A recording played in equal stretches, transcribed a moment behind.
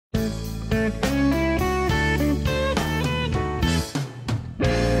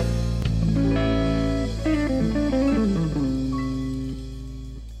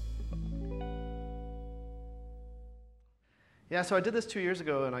Yeah, so I did this 2 years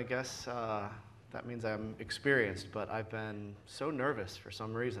ago, and I guess that means I'm experienced, but I've been so nervous for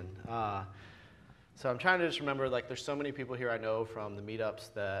some reason. So I'm trying to just remember, like, there's so many people here I know from the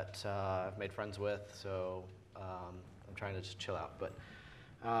meetups that I've made friends with, so I'm trying to just chill out. But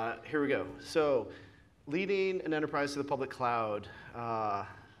here we go. So leading an enterprise to the public cloud,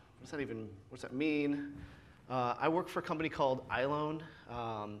 what's that mean? I work for a company called iLoan.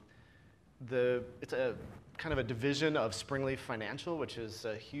 It's a kind of a division of Springleaf Financial, which is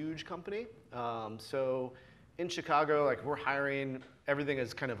a huge company. So in Chicago, like, we're hiring, everything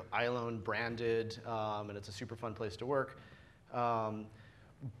is kind of iLoan branded, and it's a super fun place to work.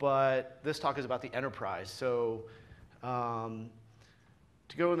 But this talk is about the enterprise. So to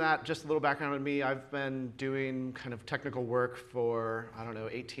go in that, just a little background on me, I've been doing kind of technical work for, I don't know,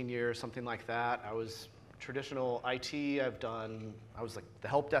 18 years, something like that. I was traditional IT. I was like the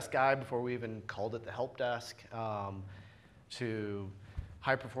help desk guy before we even called it the help desk, to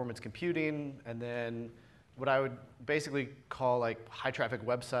high performance computing, and then what I would basically call like high traffic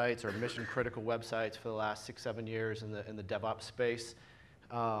websites or mission critical websites for the last 6-7 years in the DevOps space,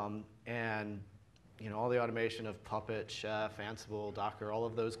 and all the automation of Puppet, Chef, Ansible, Docker, all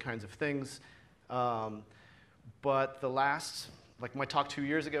of those kinds of things. But like my talk 2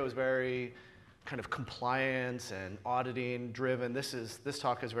 years ago was very kind of compliance and auditing driven. This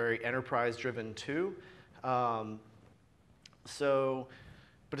talk is very enterprise driven too. But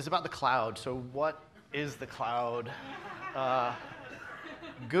it's about the cloud. So what is the cloud?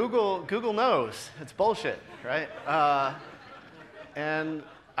 Google knows. It's bullshit, right? And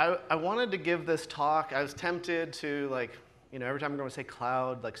I wanted to give this talk. I was tempted to, like, every time I'm going to say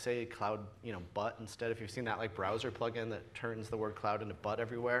cloud, like say cloud, but instead, if you've seen that like browser plugin that turns the word cloud into but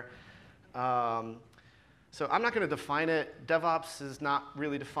everywhere. So I'm not going to define it. DevOps is not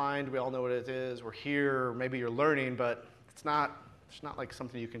really defined. We all know what it is. We're here. Maybe you're learning, but it's not like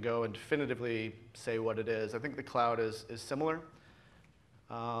something you can go and definitively say what it is. I think the cloud is similar.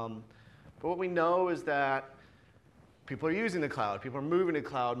 But what we know is that people are using the cloud. People are moving to the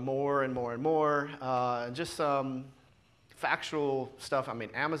cloud more and more and more. And just some factual stuff. I mean,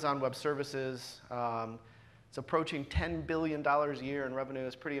 Amazon Web Services, it's approaching $10 billion a year in revenue.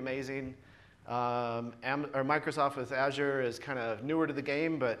 It's pretty amazing. Microsoft with Azure is kind of newer to the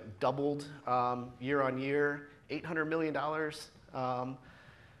game, but doubled year on year, $800 million.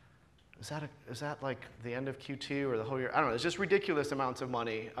 Is that like the end of Q2 or the whole year? I don't know. It's just ridiculous amounts of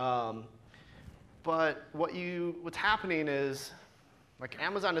money. But what's happening is, like,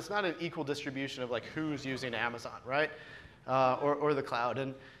 Amazon, it's not an equal distribution of like who's using Amazon, right? Or the cloud.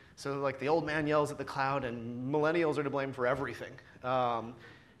 And so like the old man yells at the cloud, and millennials are to blame for everything.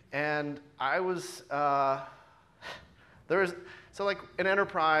 And I was, so like an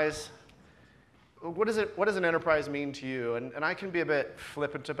enterprise, what does an enterprise mean to you? And I can be a bit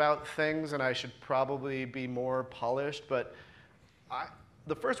flippant about things, and I should probably be more polished, but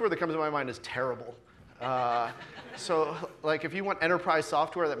the first word that comes to my mind is terrible. So like if you want enterprise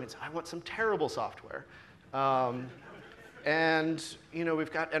software, that means I want some terrible software. And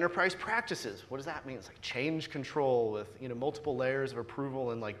we've got enterprise practices. What does that mean? It's like change control with multiple layers of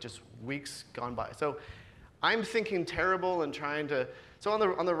approval and like just weeks gone by. So I'm thinking terrible and trying to. So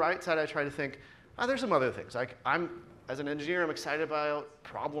on the right side, I try to think, there's some other things. Like as an engineer, I'm excited about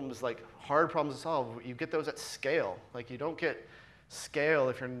problems, like hard problems to solve. You get those at scale. Like you don't get scale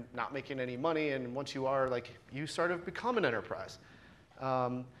if you're not making any money, and once you are, like, you sort of become an enterprise.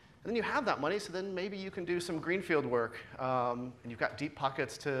 And then you have that money, so then maybe you can do some greenfield work, and you've got deep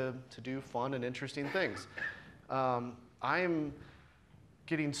pockets to do fun and interesting things. I'm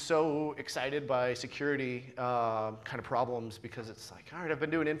getting so excited by security kind of problems because it's like, all right, I've been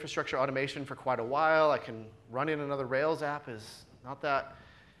doing infrastructure automation for quite a while. I can run in another Rails app is not that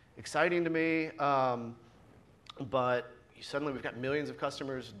exciting to me, but suddenly we've got millions of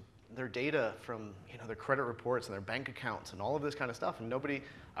customers, their data from their credit reports and their bank accounts and all of this kind of stuff, and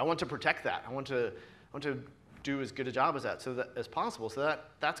I want to protect that. I want to do as good a job as possible. So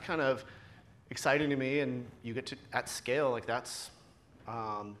that's kind of exciting to me, and you get to, at scale, like that's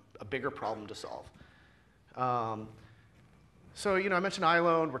a bigger problem to solve. So I mentioned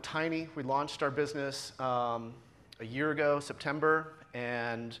iLoan. We're tiny. We launched our business a year ago, September,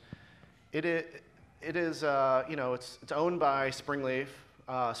 and it is it's owned by Springleaf.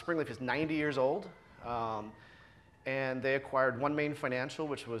 Springleaf is 90 years old, and they acquired OneMain Financial,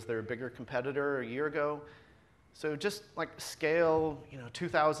 which was their bigger competitor a year ago. So just like scale,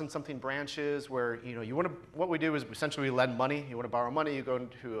 2,000 something branches where what we do is essentially we lend money. You want to borrow money, you go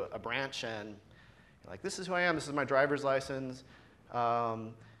into a branch and you're like, this is who I am. This is my driver's license,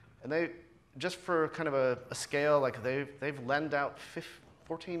 and just for kind of a scale, like they've lent out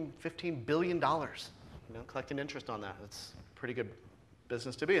 $15 billion, collecting interest on that. That's a pretty good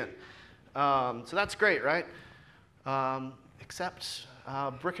business to be in. So that's great, right? Except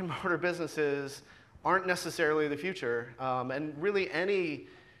brick and mortar businesses aren't necessarily the future. And really any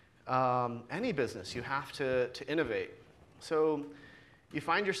business, you have to innovate. So you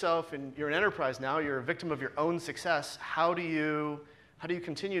find yourself, you're an enterprise now, you're a victim of your own success. How do you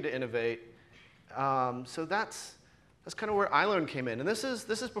continue to innovate? So that's kind of where iLoan came in. And this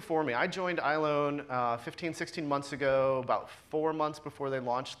is before me. I joined iLoan 15, 16 months ago, about 4 months before they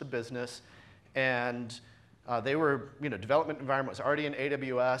launched the business. And they were, development environment was already in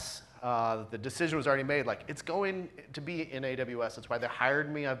AWS. The decision was already made, like, it's going to be in AWS. That's why they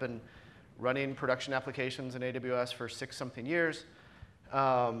hired me. I've been running production applications in AWS for 6-something years.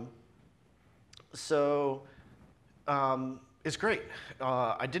 It's great.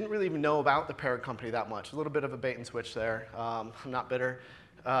 I didn't really even know about the parent company that much. A little bit of a bait and switch there. I'm not bitter.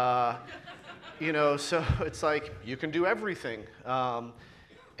 So it's like, you can do everything.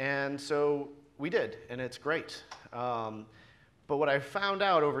 And so we did, and it's great. But what I found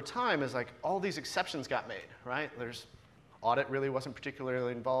out over time is like all these exceptions got made, right? Audit really wasn't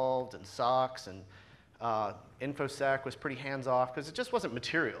particularly involved, and SOX, and InfoSec was pretty hands-off because it just wasn't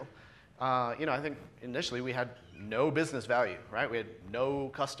material. I think initially we had no business value, right? We had no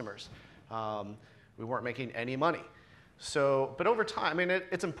customers. We weren't making any money. So, but over time,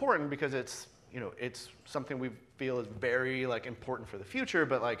 it's important because it's something we feel is very important for the future,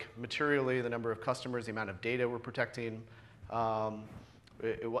 but materially, the number of customers, the amount of data we're protecting,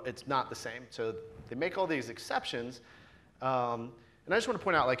 it's not the same. So they make all these exceptions. And I just want to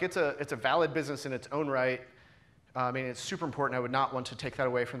point out, it's a valid business in its own right. It's super important. I would not want to take that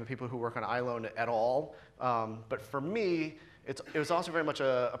away from the people who work on iLoan at all. But for me, it was also very much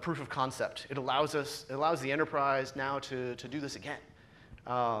a proof of concept. It allows the enterprise now to do this again.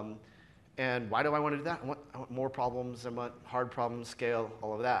 And why do I want to do that? I want more problems. I want hard problems, scale,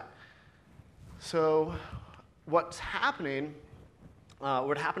 all of that. So what's happening?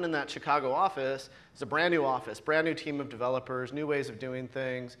 What happened in that Chicago office is a brand new office, brand new team of developers, new ways of doing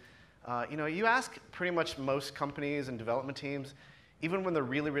things. You ask pretty much most companies and development teams, even when they're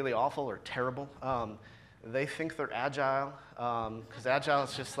really, really awful or terrible, they think they're agile, because agile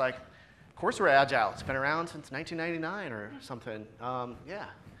is just of course we're agile. It's been around since 1999 or something. Yeah,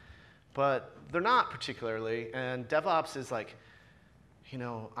 but they're not particularly. And DevOps is I'm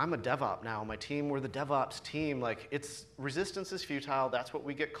a DevOps now. My team, we're the DevOps team. It's resistance is futile. That's what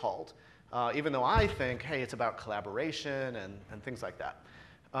we get called. Even though I think, hey, it's about collaboration and things like that.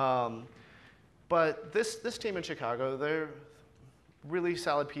 But this team in Chicago, they're really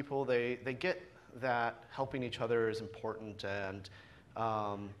solid people. They get that helping each other is important, and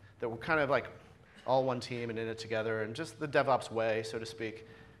that we're kind of all one team and in it together, and just the DevOps way, so to speak.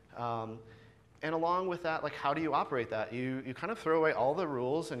 And along with that, how do you operate that? You kind of throw away all the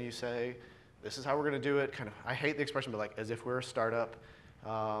rules and you say, this is how we're going to do it. I hate the expression, but as if we're a startup.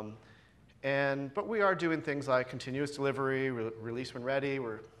 But we are doing things like continuous delivery, release when ready.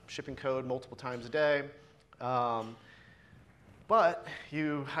 We're shipping code multiple times a day. But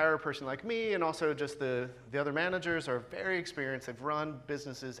you hire a person like me, and also just the other managers are very experienced. They've run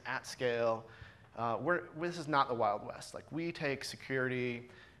businesses at scale. This is not the Wild West. We take security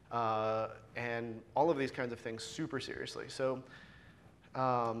and all of these kinds of things super seriously. So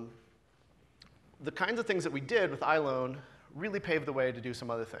the kinds of things that we did with iLoan really paved the way to do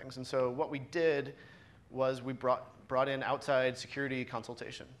some other things. And so what we did was we brought in outside security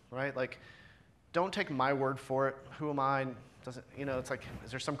consultation, right? Don't take my word for it. Who am I? It's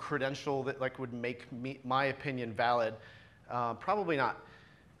is there some credential that would make my opinion valid? Probably not.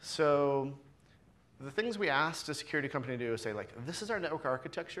 So the things we asked a security company to do is say, this is our network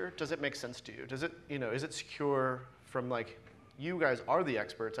architecture. Does it make sense to you? Does it, is it secure from you guys are the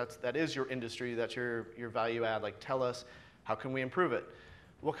experts. That is your industry. That's your value add. Tell us, how can we improve it?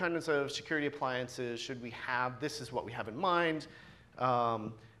 What kinds of security appliances should we have? This is what we have in mind.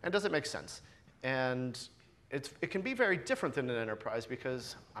 And does it make sense? And it can be very different than an enterprise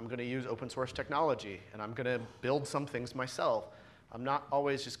because I'm going to use open source technology and I'm going to build some things myself. I'm not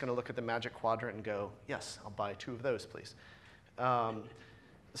always just going to look at the magic quadrant and go, yes, I'll buy 2 of those, please.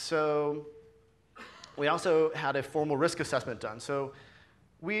 So we also had a formal risk assessment done. So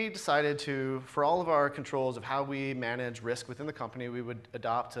we decided to, for all of our controls of how we manage risk within the company, we would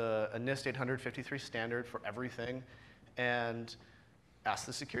adopt a NIST 853 standard for everything and ask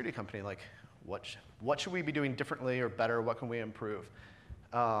the security company, what should we be doing differently or better? What can we improve?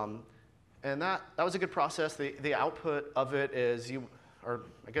 And that was a good process. The output of it is or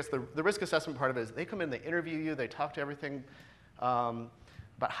I guess the risk assessment part of it is they come in, they interview you, they talk to everything about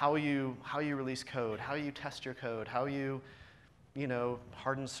how you release code, how you test your code, how you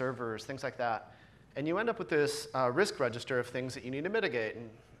harden servers, things like that. And you end up with this risk register of things that you need to mitigate. And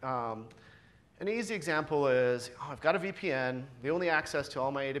an easy example is, I've got a VPN. The only access to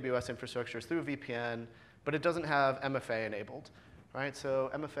all my AWS infrastructure is through a VPN, but it doesn't have MFA enabled, right? So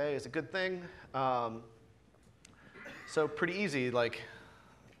MFA is a good thing. So pretty easy, like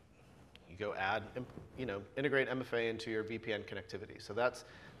you go add, integrate MFA into your VPN connectivity. So that's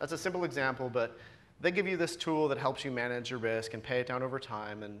a simple example, but they give you this tool that helps you manage your risk and pay it down over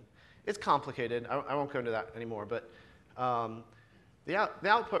time. And it's complicated. I won't go into that anymore, but the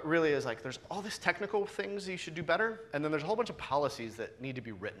output really is like there's all these technical things you should do better, and then there's a whole bunch of policies that need to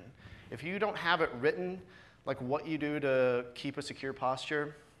be written. If you don't have it written, like what you do to keep a secure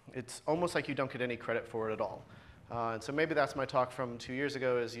posture, it's almost like you don't get any credit for it at all. And so maybe that's my talk from 2 years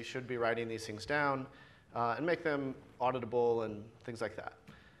ago, is you should be writing these things down and make them auditable and things like that.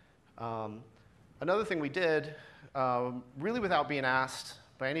 Another thing we did, really without being asked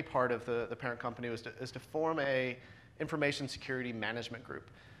by any part of the parent company, is to form a information security management group.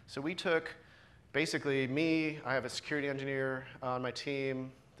 So we took basically me, I have a security engineer on my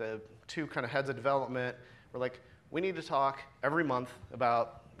team, the two kind of heads of development. We're like, we need to talk every month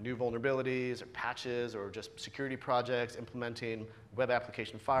about new vulnerabilities or patches or just security projects, implementing web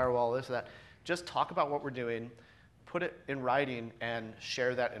application firewall, this, that. Just talk about what we're doing, put it in writing, and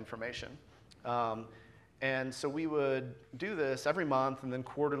share that information. And so we would do this every month, and then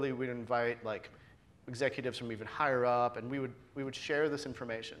quarterly we'd invite like executives from even higher up, and we would share this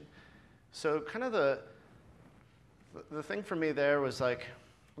information. So kind of the thing for me there was like,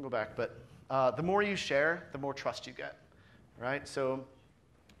 I'll go back, but the more you share, the more trust you get, right? So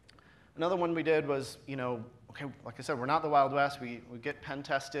another one we did was, okay, like I said, we're not the Wild West. We get pen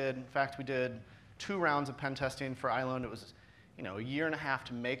tested. In fact, we did 2 rounds of pen testing for iLoan. It was, a year and a half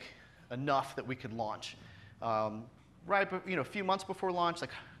to make enough that we could launch. Right, but a few months before launch,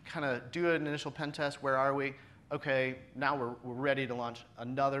 like kind of do an initial pen test. Where are we? Okay, now we're ready to launch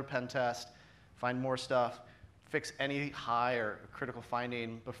another pen test, find more stuff, fix any high or critical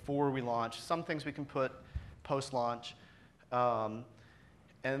finding before we launch. Some things we can put post-launch. And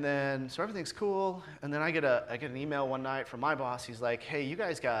then, so everything's cool. And then I get an email one night from my boss. He's like, hey, you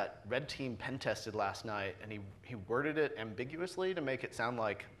guys got red team pen tested last night. And he worded it ambiguously to make it sound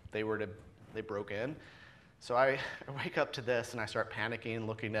like they broke in. So I wake up to this and I start panicking,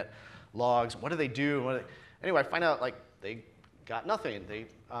 looking at logs. What do they do? Anyway, I find out like they got nothing. They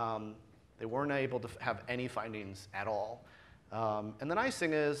weren't able to have any findings at all. And the nice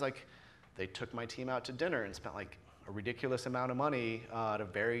thing is like they took my team out to dinner and spent like a ridiculous amount of money at a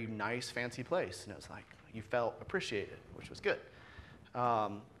very nice, fancy place. And it was like you felt appreciated, which was good.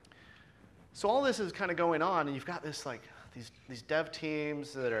 So all this is kind of going on, and you've got this like these dev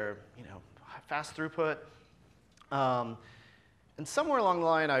teams that are fast throughput. And somewhere along the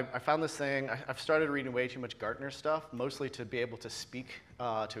line, I found this thing. I've started reading way too much Gartner stuff, mostly to be able to speak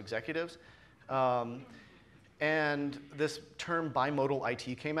to executives. And this term bimodal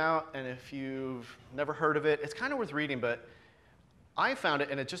IT came out, and if you've never heard of it, it's kind of worth reading, but I found it,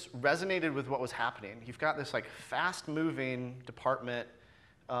 and it just resonated with what was happening. You've got this like fast-moving department,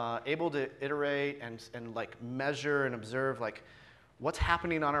 able to iterate and like measure and observe like what's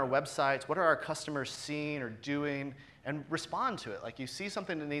happening on our websites, what are our customers seeing or doing, and respond to it. Like you see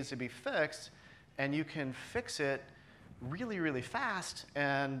something that needs to be fixed, and you can fix it really, really fast,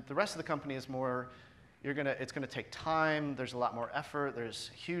 and the rest of the company is more, it's gonna take time, there's a lot more effort,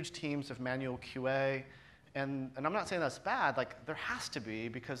 there's huge teams of manual QA, and I'm not saying that's bad, like there has to be,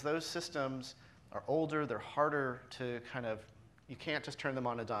 because those systems are older, they're harder to you can't just turn them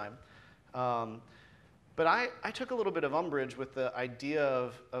on a dime. But I took a little bit of umbrage with the idea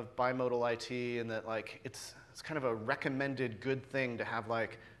of bimodal IT, and that like it's kind of a recommended good thing to have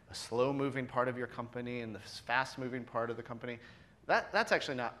like a slow-moving part of your company and the fast-moving part of the company. That's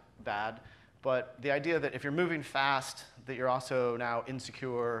actually not bad, but the idea that if you're moving fast, that you're also now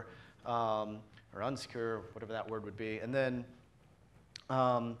insecure or unsecure, whatever that word would be, and then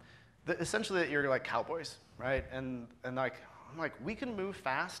essentially that you're like cowboys, right? And like I'm like, we can move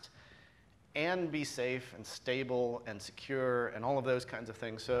fast and be safe and stable and secure and all of those kinds of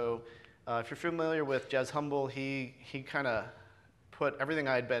things. So if you're familiar with Jez Humble, he kind of put everything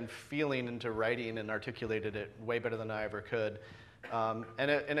I had been feeling into writing and articulated it way better than I ever could. And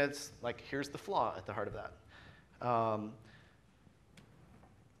it's like, here's the flaw at the heart of that.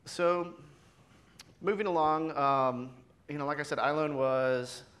 So moving along, like I said, iLoan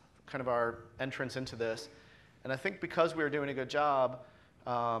was kind of our entrance into this. And I think because we were doing a good job,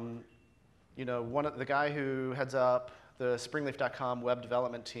 You know, the guy who heads up the Springleaf.com web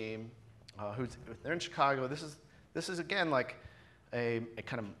development team, they're in Chicago. This is again like a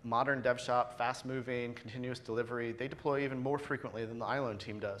kind of modern dev shop, fast-moving, continuous delivery. They deploy even more frequently than the iLone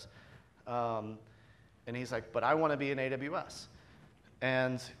team does. And he's like, but I want to be in AWS.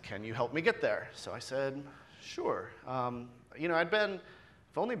 And can you help me get there? So I said, sure. You know, I've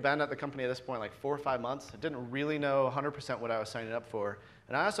only been at the company at this point like 4 or 5 months. I didn't really know 100% what I was signing up for.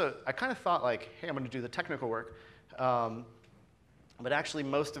 And I kind of thought like, hey, I'm going to do the technical work. But actually,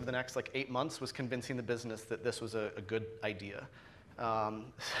 most of the next like 8 months was convincing the business that this was a good idea.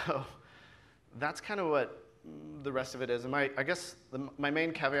 So that's kind of what the rest of it is. And I guess my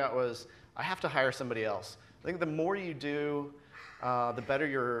main caveat was I have to hire somebody else. I think the more you do, the better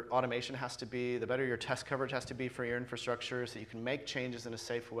your automation has to be, the better your test coverage has to be for your infrastructure so you can make changes in a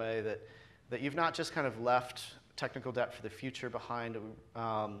safe way that you've not just kind of left technical debt for the future behind.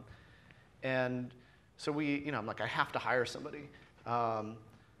 And so I'm like, I have to hire somebody.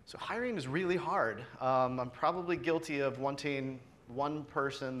 So hiring is really hard. I'm probably guilty of wanting one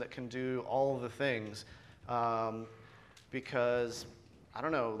person that can do all of the things because, I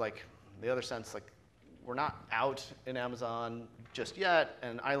don't know, like the other sense, like we're not out in Amazon just yet,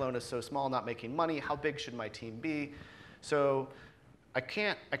 and iLone is so small, not making money. How big should my team be? So I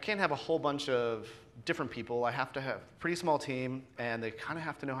can't have a whole bunch of different people. I have to have a pretty small team, and they kind of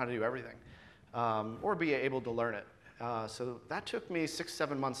have to know how to do everything or be able to learn it. So that took me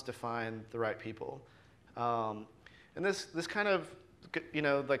 6-7 months to find the right people. And this kind of, you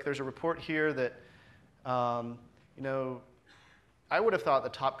know, like there's a report here that, you know, I would have thought the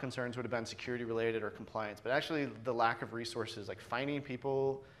top concerns would have been security related or compliance, but actually the lack of resources, like finding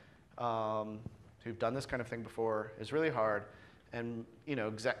people who've done this kind of thing before is really hard. And you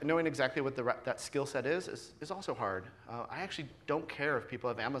know, knowing exactly what that skill set is also hard. I actually don't care if people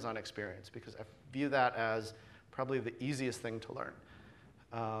have Amazon experience because I view that as probably the easiest thing to learn.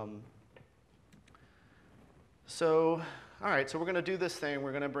 So, all right, so we're going to do this thing.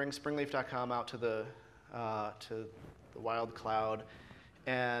 We're going to bring Springleaf.com out to the wild cloud.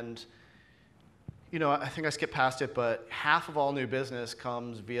 And you know, I think I skipped past it, but half of all new business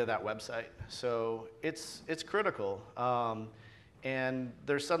comes via that website. So it's critical. And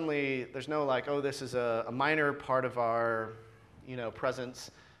there's no like, oh, this is a minor part of our, you know,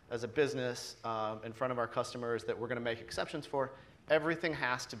 presence as a business in front of our customers that we're going to make exceptions for. Everything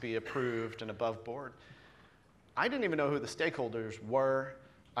has to be approved and above board. I didn't even know who the stakeholders were.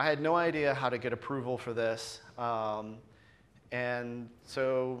 I had no idea how to get approval for this. And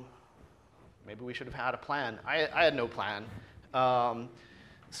so maybe we should have had a plan. I had no plan.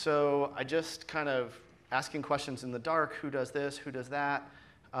 So I just kind of asking questions in the dark, who does this, who does that,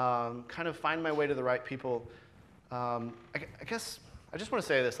 kind of find my way to the right people. I guess I just want to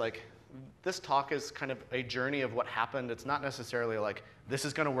say this, like, this talk is kind of a journey of what happened. It's not necessarily like, this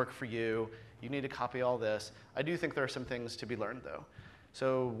is going to work for you. You need to copy all this. I do think there are some things to be learned, though.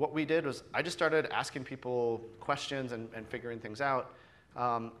 So what we did was I just started asking people questions and figuring things out.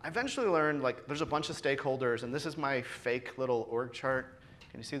 I eventually learned, like, there's a bunch of stakeholders, and this is my fake little org chart.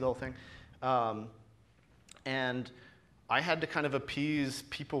 Can you see the whole thing? And I had to kind of appease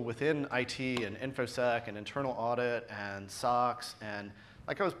people within IT and InfoSec and internal audit and SOX, and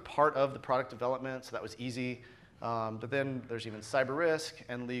like I was part of the product development, so that was easy. But then there's even cyber risk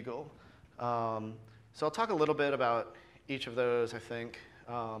and legal. So I'll talk a little bit about each of those, I think.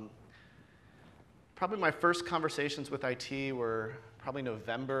 Probably my first conversations with IT were probably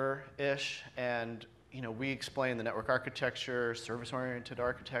November-ish, and you know, we explained the network architecture, service-oriented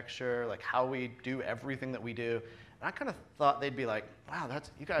architecture, like how we do everything that we do. And I kind of thought they'd be like, wow,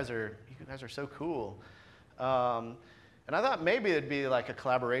 you guys are so cool. And I thought maybe it'd be like a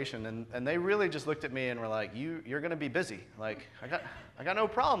collaboration, and they really just looked at me and were like, you're gonna be busy. Like, I got no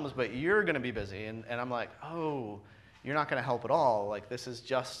problems, but you're gonna be busy. And I'm like, oh, you're not gonna help at all. Like, this is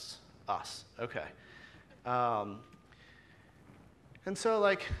just us, okay. And so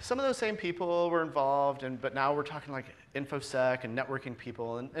like some of those same people were involved, but now we're talking like InfoSec and networking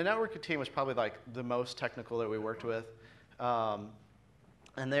people. And the networking team was probably like the most technical that we worked with. And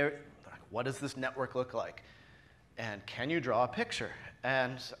they're like, what does this network look like? And can you draw a picture?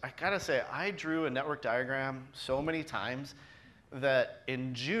 And I gotta say, I drew a network diagram so many times that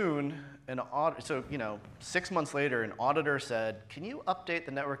in June, so you know, 6 months later, an auditor said, can you update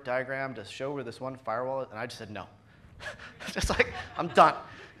the network diagram to show where this one firewall is? And I just said no. Just like, I'm done.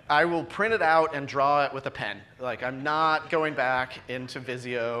 I will print it out and draw it with a pen. Like, I'm not going back into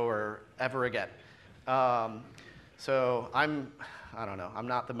Visio or ever again. So I don't know, I'm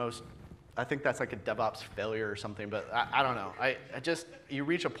not the most I think that's like a DevOps failure or something, but I don't know. You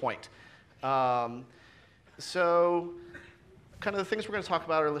reach a point. So kind of the things we're going to talk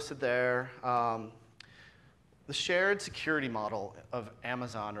about are listed there. The shared security model of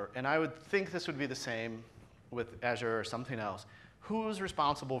Amazon, and I would think this would be the same with Azure or something else. Who's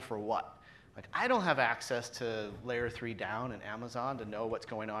responsible for what? Like, I don't have access to layer 3 down in Amazon to know what's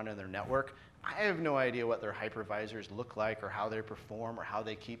going on in their network. I have no idea what their hypervisors look like or how they perform or how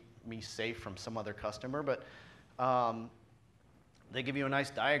they keep me safe from some other customer, but they give you a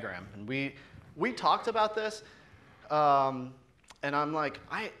nice diagram. And we talked about this, and I'm like,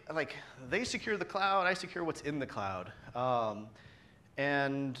 they secure the cloud, I secure what's in the cloud.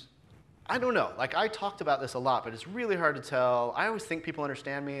 And I don't know, like I talked about this a lot, but it's really hard to tell. I always think people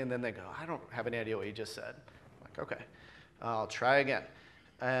understand me, and then they go, I don't have any idea what you just said. I'm like, okay, I'll try again.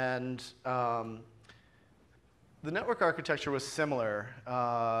 And the network architecture was similar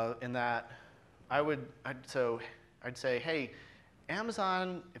in that I'd say, hey,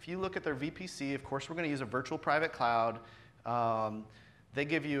 Amazon, if you look at their VPC, of course we're going to use a virtual private cloud. They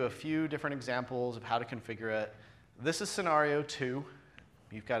give you a few different examples of how to configure it. This is scenario 2.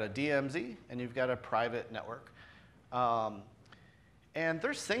 You've got a DMZ and you've got a private network. And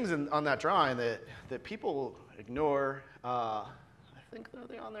there's things on that drawing that people ignore. I think are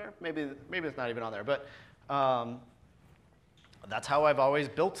they on there? Maybe it's not even on there, but that's how I've always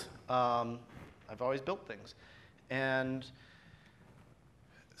built. I've always built things, and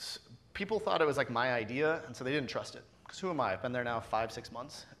people thought it was like my idea, and so they didn't trust it. Because who am I? I've been there now 5-6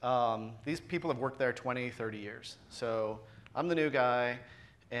 months. These people have worked there 20, 30 years. So I'm the new guy,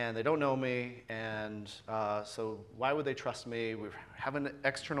 and they don't know me, and so why would they trust me? We have an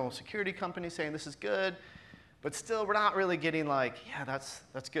external security company saying this is good, but still we're not really getting like, yeah, that's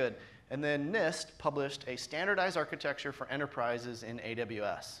good. And then NIST published a standardized architecture for enterprises in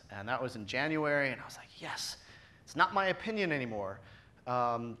AWS, and that was in January, and I was like, yes, it's not my opinion anymore.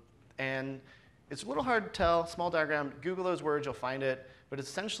 And it's a little hard to tell, small diagram, Google those words, you'll find it, but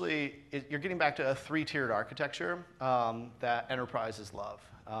essentially, you're getting back to a 3-tiered architecture that enterprises love.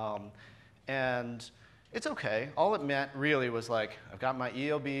 And it's okay. All it meant really was like, I've got my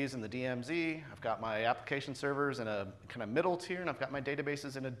ELBs in the DMZ, I've got my application servers in a kind of middle tier, and I've got my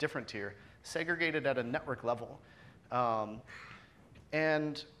databases in a different tier, segregated at a network level.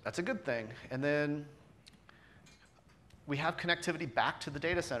 And that's a good thing. And then we have connectivity back to the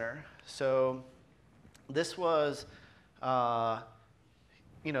data center. So this was, there's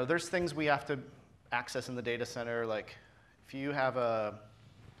things we have to access in the data center. Like if you have an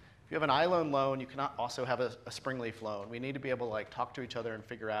iLoan loan, you cannot also have a Springleaf loan. We need to be able to like talk to each other and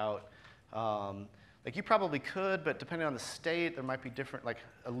figure out. Like you probably could, but depending on the state, there might be different, like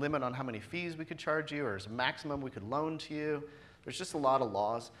a limit on how many fees we could charge you, or there's a maximum we could loan to you. There's just a lot of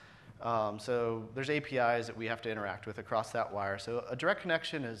laws. So there's APIs that we have to interact with across that wire. So a direct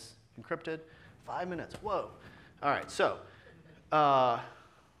connection is encrypted. 5 minutes, whoa. All right, so I'm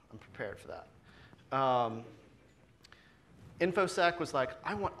prepared for that. InfoSec was like,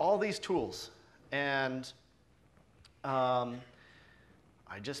 I want all these tools. And I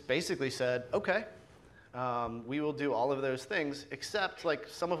just basically said, OK, we will do all of those things, except like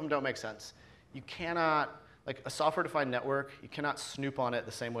some of them don't make sense. You cannot, like a software-defined network, you cannot snoop on it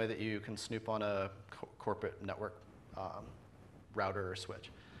the same way that you can snoop on a corporate network router or switch.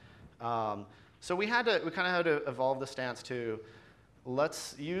 So we kind of had to evolve the stance to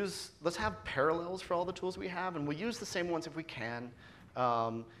let's have parallels for all the tools we have, and we'll use the same ones if we can.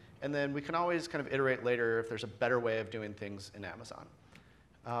 And then we can always kind of iterate later if there's a better way of doing things in Amazon.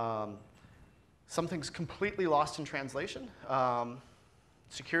 Something's completely lost in translation.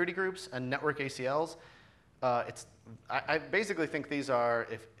 Security groups and network ACLs. I basically think these are,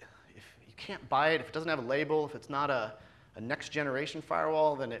 if you can't buy it, if it doesn't have a label, if it's not a next generation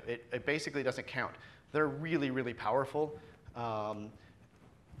firewall, then it basically doesn't count. They're really, really powerful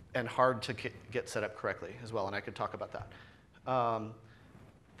and hard to get set up correctly as well, and I could talk about that.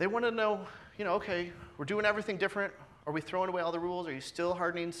 They want to know, okay, we're doing everything different. Are we throwing away all the rules? Are you still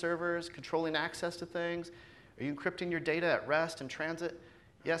hardening servers, controlling access to things? Are you encrypting your data at rest and transit?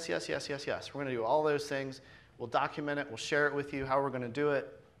 Yes, yes, yes, yes, yes. We're going to do all those things. We'll document it. We'll share it with you, how we're going to do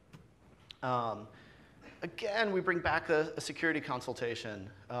it. Again, we bring back a security consultation,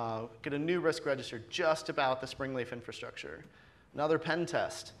 get a new risk register just about the Springleaf infrastructure. Another pen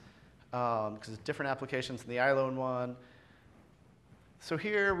test, because it's different applications than the iLoan one. So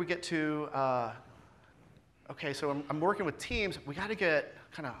here we get to, OK, so I'm working with teams. We got to get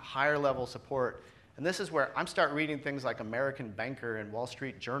kind of higher level support. And this is where I'm start reading things like American Banker and Wall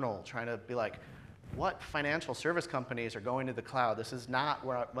Street Journal, trying to be like, what financial service companies are going to the cloud? This is not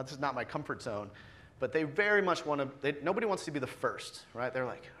my comfort zone. But they very much want to, nobody wants to be the first, right? They're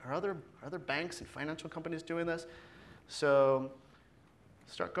like, are other banks and financial companies doing this? So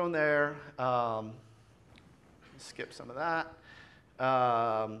start going there. Skip some of that.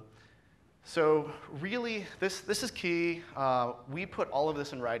 So really, this is key. We put all of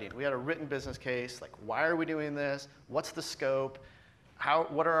this in writing. We had a written business case, like why are we doing this? What's the scope?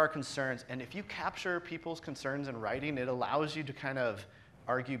 What are our concerns? And if you capture people's concerns in writing, it allows you to kind of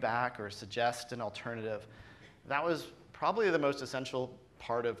argue back or suggest an alternative. That was probably the most essential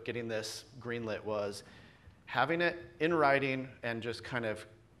part of getting this greenlit, was having it in writing and just kind of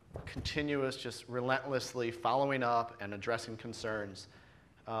continuous, just relentlessly following up and addressing concerns.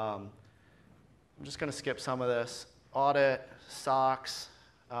 I'm just going to skip some of this. Audit, SOX,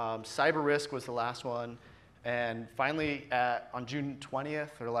 cyber risk was the last one. And finally, on June 20th,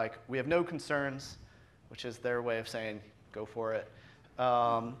 they're like, we have no concerns, which is their way of saying, go for it.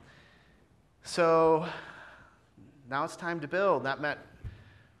 So now it's time to build. That meant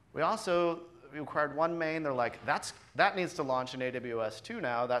we required one main. They're like, that needs to launch in AWS too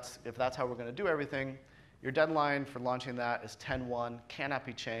now. If that's how we're going to do everything. Your deadline for launching that is 10/1, cannot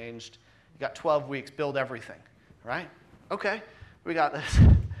be changed. You got 12 weeks, build everything, right? Okay, we got this.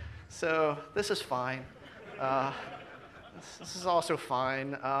 So this is fine. This is also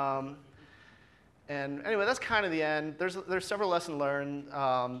fine. And anyway, that's kind of the end. There's several lessons learned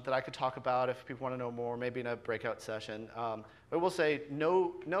that I could talk about if people want to know more, maybe in a breakout session. But we'll say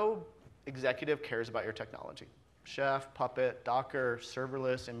no executive cares about your technology. Chef, Puppet, Docker,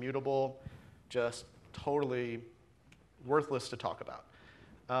 serverless, immutable, just totally worthless to talk about.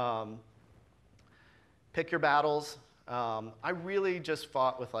 Pick your battles. I really just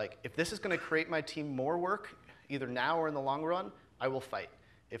fought with like, if this is going to create my team more work, either now or in the long run, I will fight.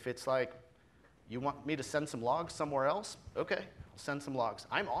 If it's like, you want me to send some logs somewhere else? Okay, I'll send some logs.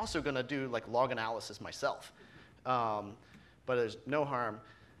 I'm also going to do like log analysis myself, but there's no harm.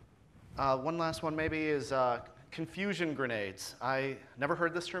 One last one maybe is confusion grenades. I never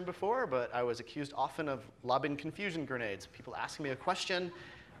heard this term before, but I was accused often of lobbing confusion grenades. People asking me a question,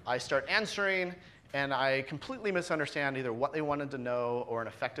 I start answering, and I completely misunderstand either what they wanted to know or an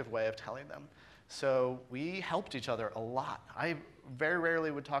effective way of telling them. So we helped each other a lot. I very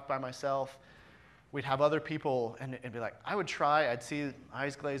rarely would talk by myself. We'd have other people, and it'd be like, I would try, I'd see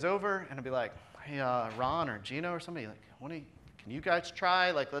eyes glaze over, and I'd be like, hey, Ron or Gino or somebody, like, can you guys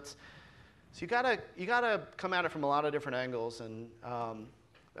try? Like, let's. So you gotta come at it from a lot of different angles, and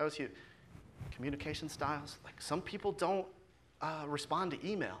that was huge. Communication styles, like some people don't respond to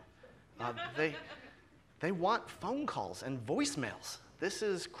email. They want phone calls and voicemails. This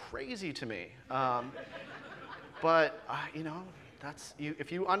is crazy to me. But you know.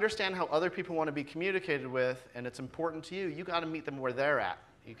 If you understand how other people want to be communicated with and it's important to you, you got to meet them where they're at.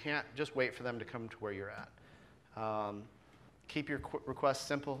 You can't just wait for them to come to where you're at. Keep your requests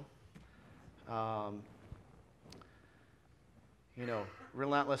simple. You know,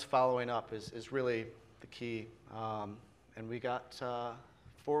 relentless following up is really the key. And we got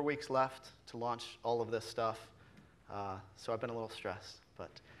 4 weeks left to launch all of this stuff. So I've been a little stressed. But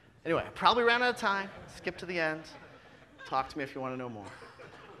anyway, I probably ran out of time. Skip to the end. Talk to me if you want to know more.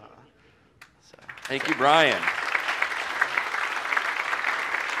 Thank you, Brian.